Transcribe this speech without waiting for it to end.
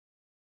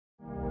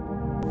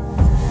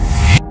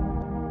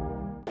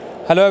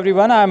Hello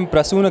everyone, I'm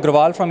Prasoon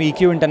Agrawal from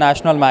EQ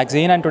International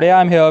Magazine, and today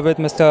I'm here with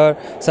Mr.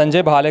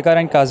 Sanjay Bhalekar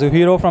and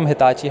Kazuhiro from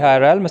Hitachi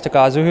Hirel. Mr.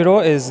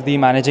 Kazuhiro is the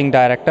Managing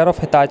Director of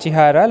Hitachi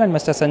Hirel and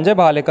Mr. Sanjay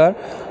Bhalekar,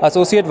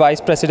 Associate Vice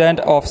President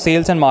of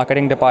Sales and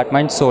Marketing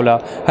Department, Solar.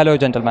 Hello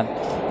gentlemen.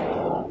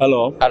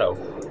 Hello. Hello.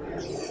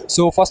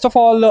 So first of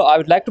all, I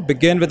would like to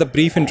begin with a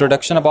brief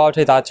introduction about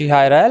Hitachi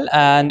Hirel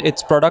and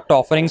its product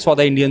offerings for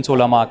the Indian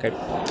solar market.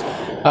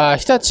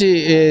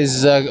 Hitachi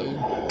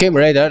came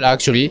later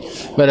actually,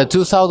 but in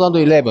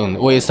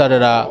 2011 we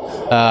started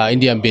a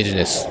Indian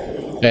business.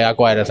 We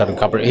acquired a certain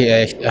company,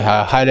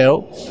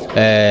 Hi-Rel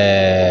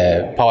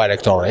Power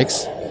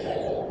Electronics,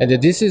 and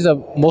this is the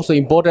most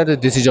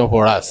important decision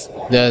for us.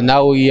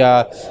 Now we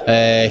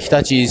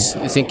Hitachi is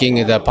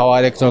thinking the power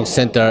electronics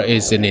center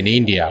is in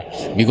India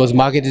because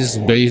market is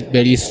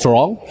very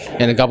strong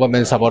and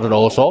government supported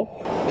also.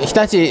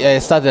 Hitachi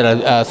started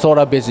a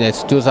solar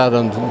business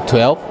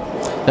 2012.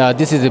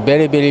 This is a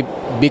very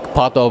big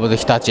part of the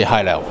Hitachi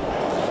Hirel.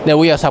 Then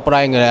we are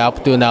supplying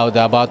up to now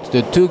about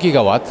 2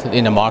 gigawatts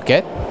in the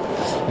market.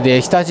 The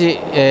Hitachi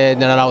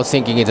now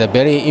thinking is a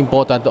very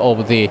important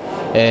of the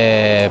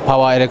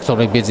power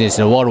electronic business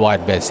on a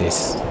worldwide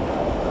basis.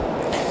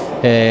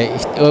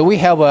 We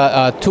have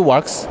 2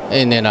 works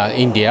in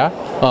India.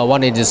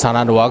 One is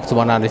Sanand works,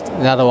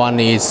 another one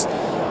is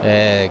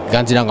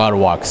Ganjinagar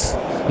works.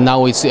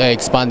 Now it's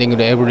expanding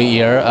every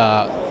year,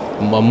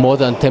 more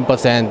than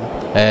 10%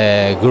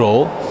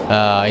 grow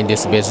in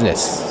this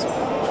business.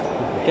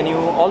 Can you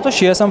also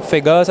share some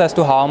figures as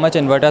to how much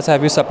inverters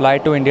have you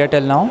supplied to India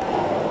till now?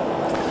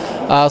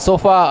 So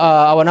far,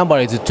 our number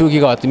is 2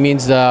 gigawatt. It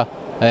means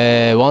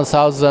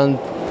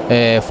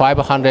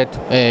 1,500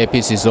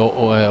 pieces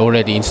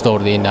already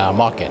installed in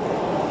market.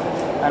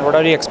 And what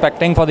are you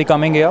expecting for the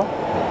coming year?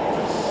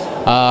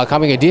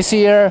 This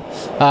year,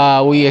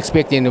 we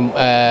expecting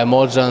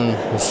more than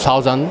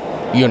 1,000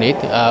 unit.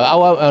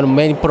 Our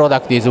main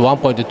product is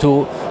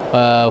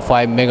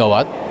 1.25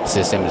 megawatt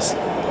systems.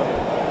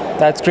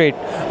 That's great.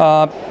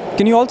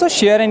 Can you also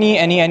share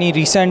any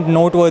recent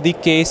noteworthy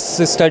case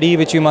study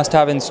which you must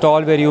have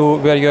installed where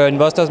your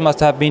inverters must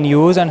have been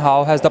used, and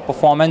how has the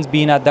performance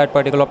been at that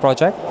particular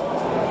project?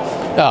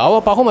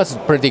 Our performance is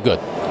pretty good.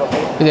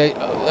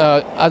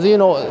 As you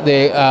know,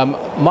 the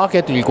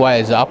market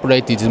requires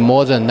uprate is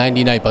more than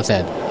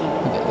 99%.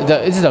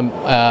 This is the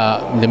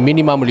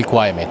minimum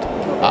requirement.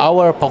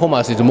 Our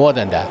performance is more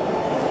than that.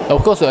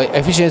 Of course,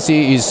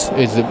 efficiency is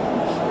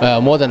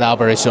more than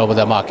average of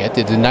the market.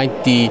 It's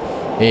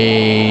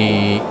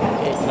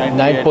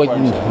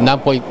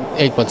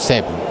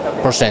 99.8%.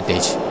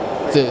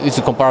 It's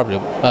comparable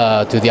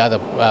to the other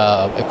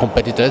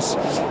competitors,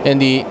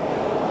 and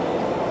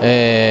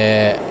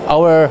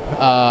our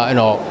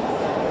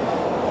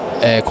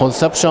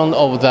consumption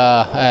of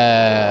the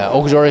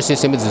auxiliary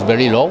system is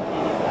very low.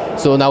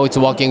 So now it's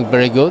working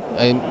very good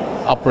and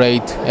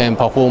operate and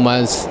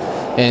performance,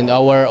 and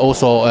our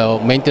also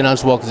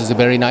maintenance work is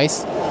very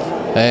nice.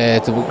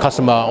 The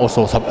customer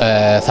also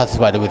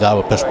satisfied with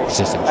our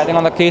system. I think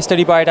on the case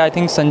study part, I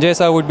think Sanjay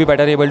sir would be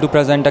better able to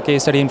present a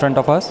case study in front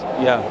of us.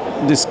 Yeah,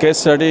 this case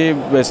study,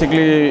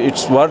 basically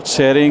it's worth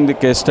sharing the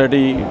case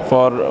study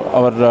for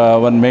our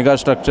one mega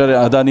structure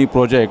Adani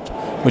project,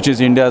 which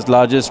is India's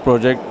largest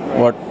project,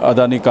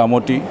 Adani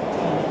Kamoti,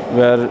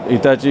 where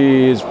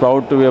Hitachi is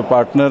proud to be a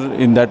partner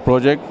in that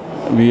project.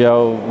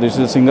 This is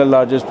the single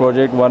largest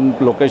project, one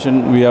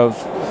location we have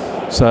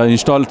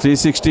installed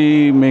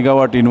 360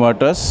 megawatt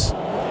inverters.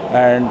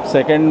 And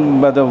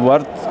second, the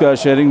worth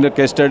sharing the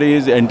case study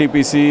is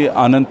NTPC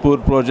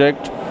Anandpur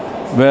project,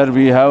 where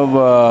we have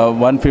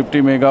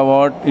 150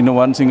 megawatt in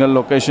one single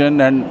location,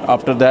 and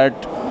after that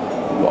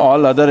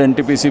all other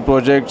NTPC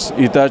projects,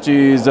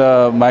 Hitachi is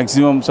a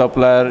maximum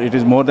supplier. It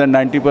is more than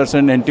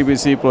 90%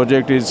 NTPC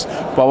project is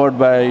powered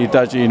by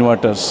Hitachi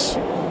inverters.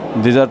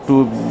 These are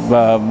 2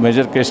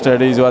 major case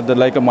studies,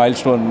 like a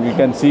milestone. You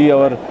can see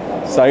our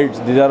sites,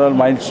 these are all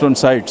milestone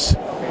sites.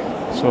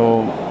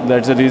 So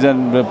that's the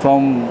reason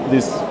from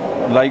this,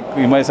 like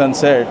Imaie-san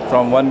said,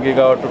 from 1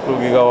 gigawatt to 2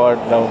 gigawatt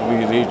now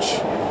we reach.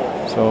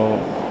 So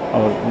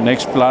our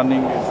next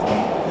planning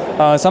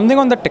is something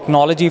on the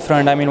technology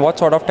front. I mean, what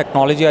sort of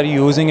technology are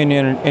you using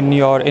in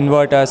your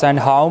inverters, and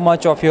how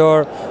much of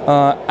your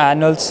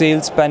annual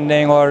sales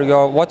spending, or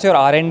what's your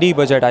R&D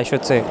budget, I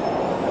should say?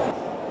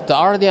 The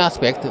R&D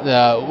aspect,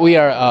 we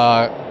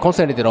are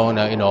concentrated on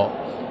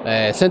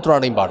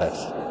central inverters.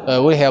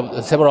 We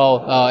have several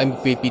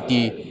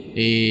MPPT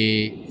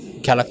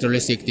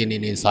characteristics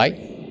inside.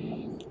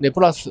 The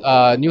plus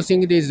new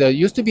thing is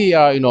used to be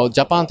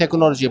Japan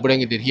technology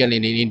bringing it here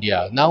in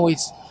India. Now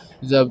it's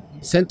the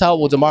center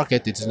of the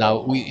market. It's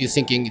now we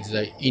thinking it's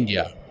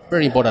India.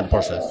 Very important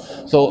process.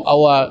 So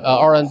our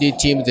R&D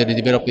team is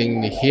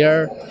developing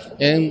here,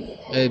 and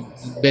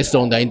based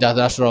on the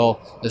international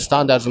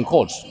standards and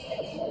codes.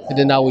 And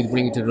then now we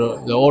bring it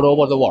to all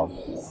over the world.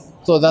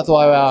 So that's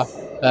why our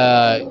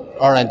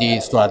R&D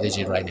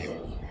strategy right now.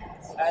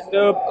 And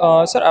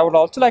Sir, I would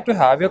also like to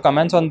have your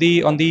comments on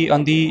the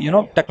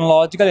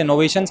technological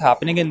innovations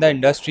happening in the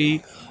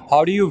industry.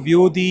 How do you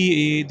view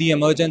the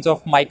emergence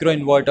of micro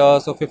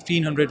inverters, so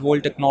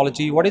 1500-volt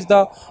technology? What is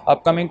the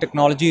upcoming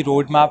technology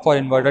roadmap for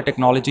inverter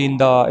technology in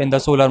the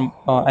solar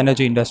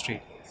energy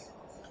industry?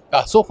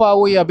 So far,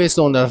 we are based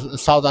on the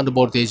 1000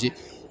 voltage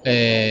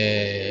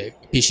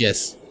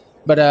PCS,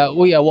 but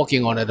we are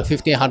working on the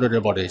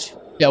 1500 voltage.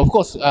 Yeah, of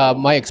course,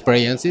 my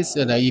experience is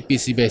on the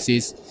EPC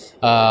basis,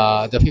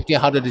 the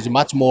 1500 is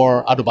much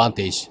more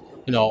advantage.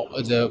 You know,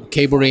 the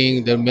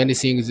cabling, the many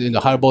things in the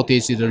high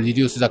voltage, it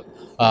reduces the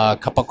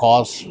copper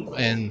cost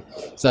and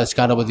such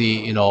kind of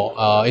the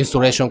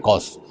installation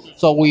cost.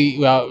 So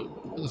we are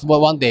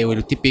one day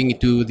we're tipping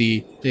into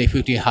the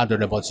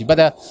 1500 voltage, but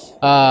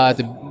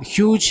the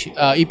huge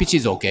EPC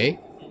is okay.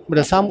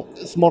 But some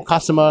small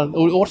customer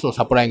will also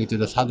supplying to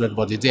the 100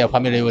 voltage. They are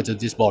familiar with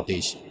this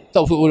voltage,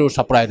 so we will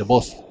supply the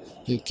both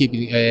to keep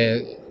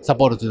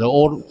support to the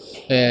all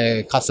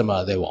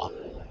customer they want.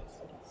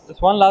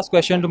 Just one last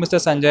question to Mr.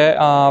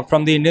 Sanjay.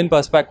 From the Indian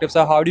perspective,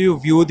 sir, how do you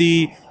view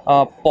the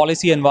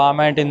policy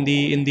environment in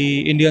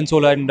the Indian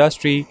solar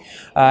industry,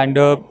 and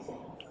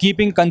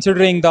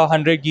considering the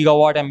 100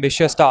 gigawatt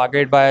ambitious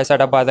target set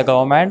up by the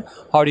government?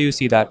 How do you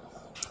see that?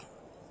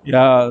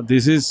 Yeah,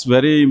 this is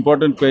very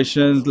important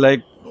questions,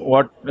 like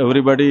what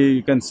everybody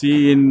you can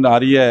see in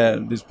REA.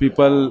 These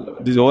people,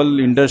 this whole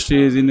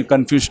industry is in a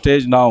confused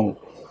stage now.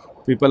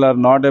 People are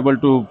not able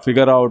to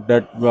figure out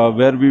that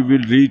where we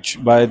will reach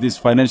by this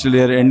financial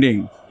year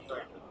ending.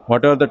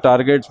 What are the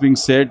targets being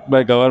set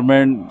by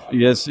government?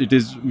 Yes, it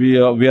is. We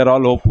are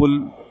all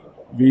hopeful.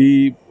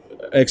 We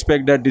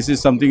expect that this is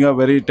something a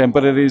very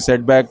temporary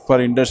setback for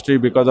industry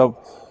because of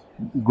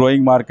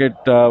growing market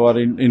or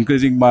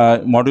increasing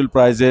module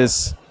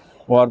prices,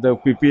 or the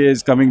PPA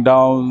is coming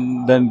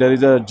down. Then there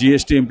is a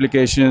GST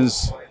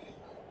implications.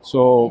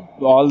 So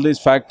all these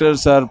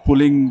factors are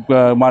pulling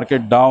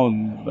market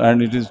down,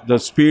 and it is the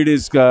speed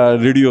is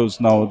reduced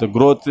now. The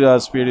growth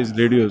speed is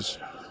reduced,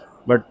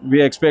 but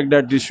we expect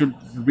that this should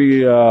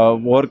be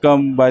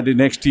overcome by the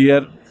next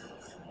year,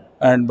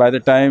 and by the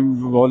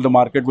time all the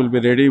market will be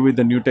ready with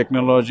the new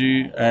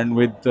technology, and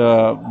with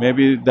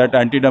maybe that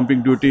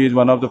anti-dumping duty is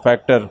one of the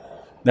factor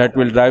that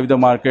will drive the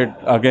market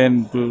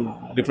again to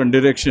different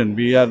direction.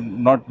 We are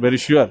not very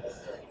sure,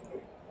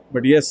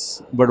 but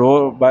yes, but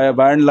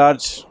by and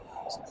large,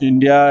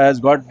 India has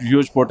got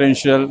huge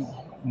potential.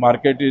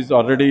 Market is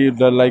already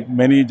like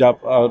many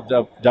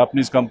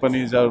Japanese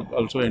companies are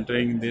also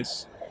entering in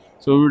this.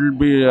 So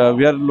we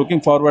are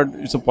looking forward.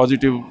 It's a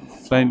positive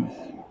sign.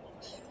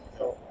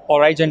 All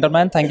right,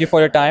 gentlemen. Thank you for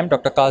your time,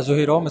 Dr.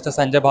 Kazuhiro, Mr.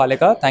 Sanjay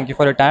Bhalekar. Thank you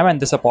for your time and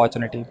this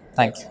opportunity.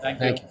 Thanks. Thank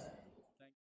you.